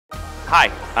Hi,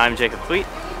 I'm Jacob Fleet.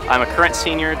 I'm a current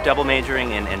senior, double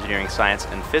majoring in engineering science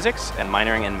and physics and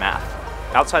minoring in math.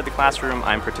 Outside the classroom,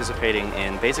 I'm participating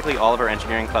in basically all of our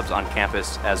engineering clubs on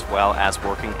campus, as well as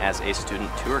working as a student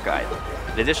tour guide.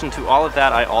 In addition to all of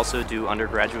that, I also do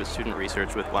undergraduate student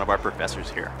research with one of our professors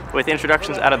here. With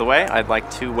introductions out of the way, I'd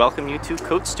like to welcome you to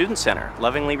Coates Student Center,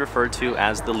 lovingly referred to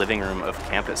as the living room of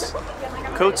campus.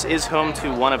 Coates is home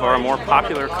to one of our more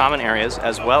popular common areas,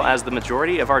 as well as the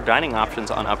majority of our dining options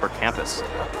on upper campus.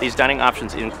 These dining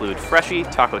options include Freshie,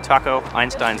 Taco Taco,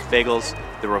 Einstein's Bagels,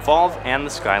 the Revolve, and the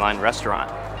Skyline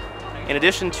Restaurant. In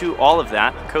addition to all of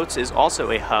that, Coates is also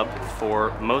a hub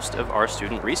for most of our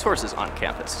student resources on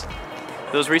campus.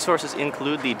 Those resources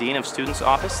include the Dean of Students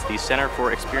Office, the Center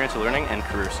for Experiential Learning and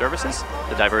Career Services,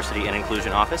 the Diversity and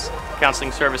Inclusion Office,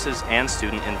 Counseling Services, and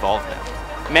Student Involvement.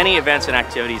 Many events and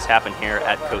activities happen here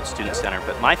at Coates Student Center,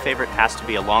 but my favorite has to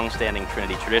be a long-standing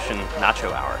Trinity tradition,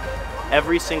 Nacho Hour.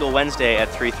 Every single Wednesday at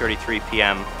 3:33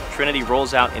 p.m., Trinity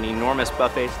rolls out an enormous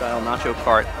buffet-style nacho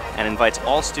cart and invites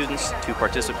all students to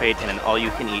participate in an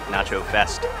all-you-can-eat nacho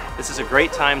fest. This is a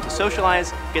great time to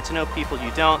socialize, get to know people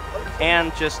you don't,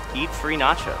 and just eat free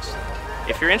nachos.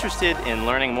 If you're interested in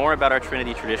learning more about our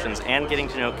Trinity traditions and getting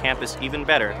to know campus even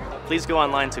better, please go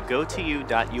online to gotu.us/visit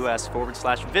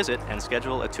and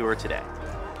schedule a tour today.